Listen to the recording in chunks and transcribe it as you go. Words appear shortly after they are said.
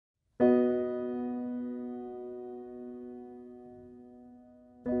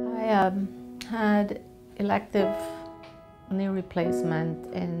Had elective knee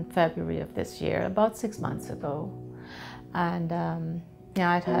replacement in February of this year, about 6 months ago. And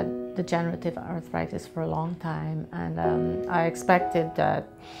yeah, I'd had degenerative arthritis for a long time, and I expected that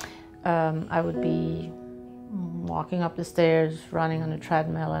I would be walking up the stairs, running on a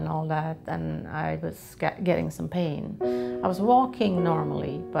treadmill and all that, and I was getting some pain. I was walking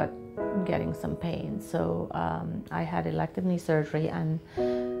normally, but getting some pain. So I had elective knee surgery, and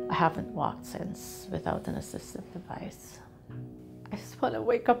I haven't walked since without an assistive device. I just want to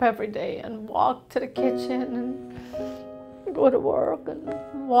wake up every day and walk to the kitchen and go to work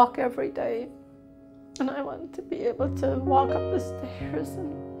and walk every day. And I want to be able to walk up the stairs,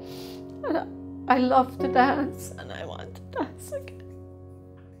 and I love to dance, and I want to dance again.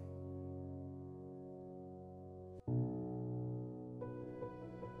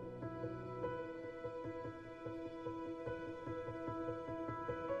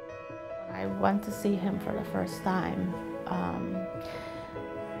 I went to see him for the first time.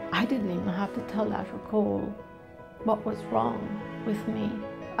 I didn't even have to tell Dr. Cole what was wrong with me.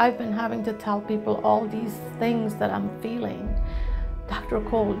 I've been having to tell people all these things that I'm feeling. Dr.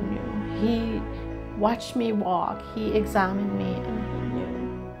 Cole knew. He watched me walk, he examined me, and he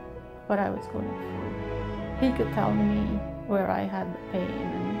knew what I was going through. He could tell me where I had the pain,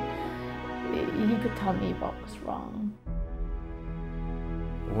 and he could tell me what was wrong.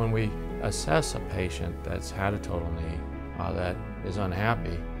 When we assess a patient that's had a total knee that is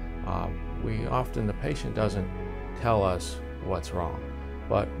unhappy, the patient doesn't tell us what's wrong.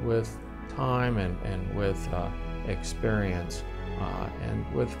 But with time and with experience and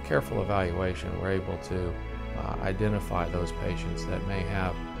with careful evaluation, we're able to identify those patients that may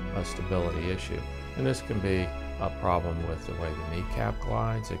have a stability issue. And this can be a problem with the way the kneecap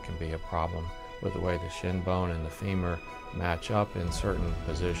glides. It can be a problem with the way the shin bone and the femur match up in certain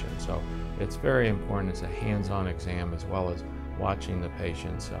positions. So it's very important. It's a hands-on exam as well as watching the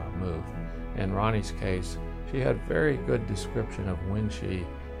patients move. In Ronnie's case, she had very good description of when she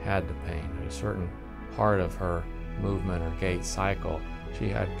had the pain. At a certain part of her movement or gait cycle, she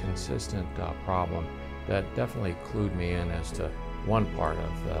had consistent problem that definitely clued me in as to one part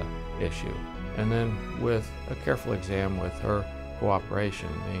of the issue. And then with a careful exam with her cooperation,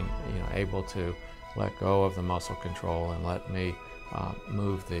 being able to let go of the muscle control and let me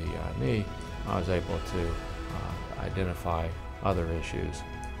move the knee, I was able to identify other issues.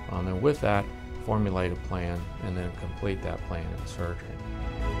 And with that, formulate a plan and then complete that plan in surgery.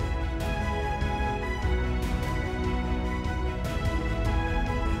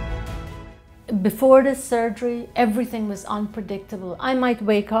 Before this surgery, everything was unpredictable. I might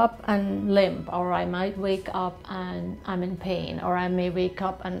wake up and limp, or I might wake up and I'm in pain, or I may wake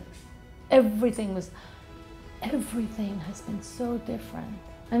up and everything has been so different.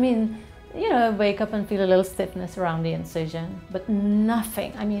 I mean, I wake up and feel a little stiffness around the incision, but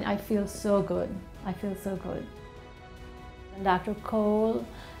nothing. I mean, I feel so good. I feel so good. And Dr. Cole,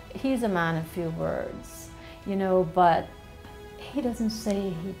 he's a man of few words, but he doesn't say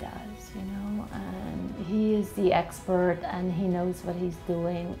he does, and he is the expert and he knows what he's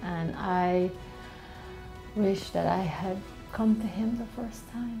doing, and I wish that I had come to him the first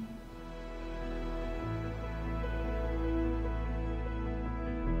time.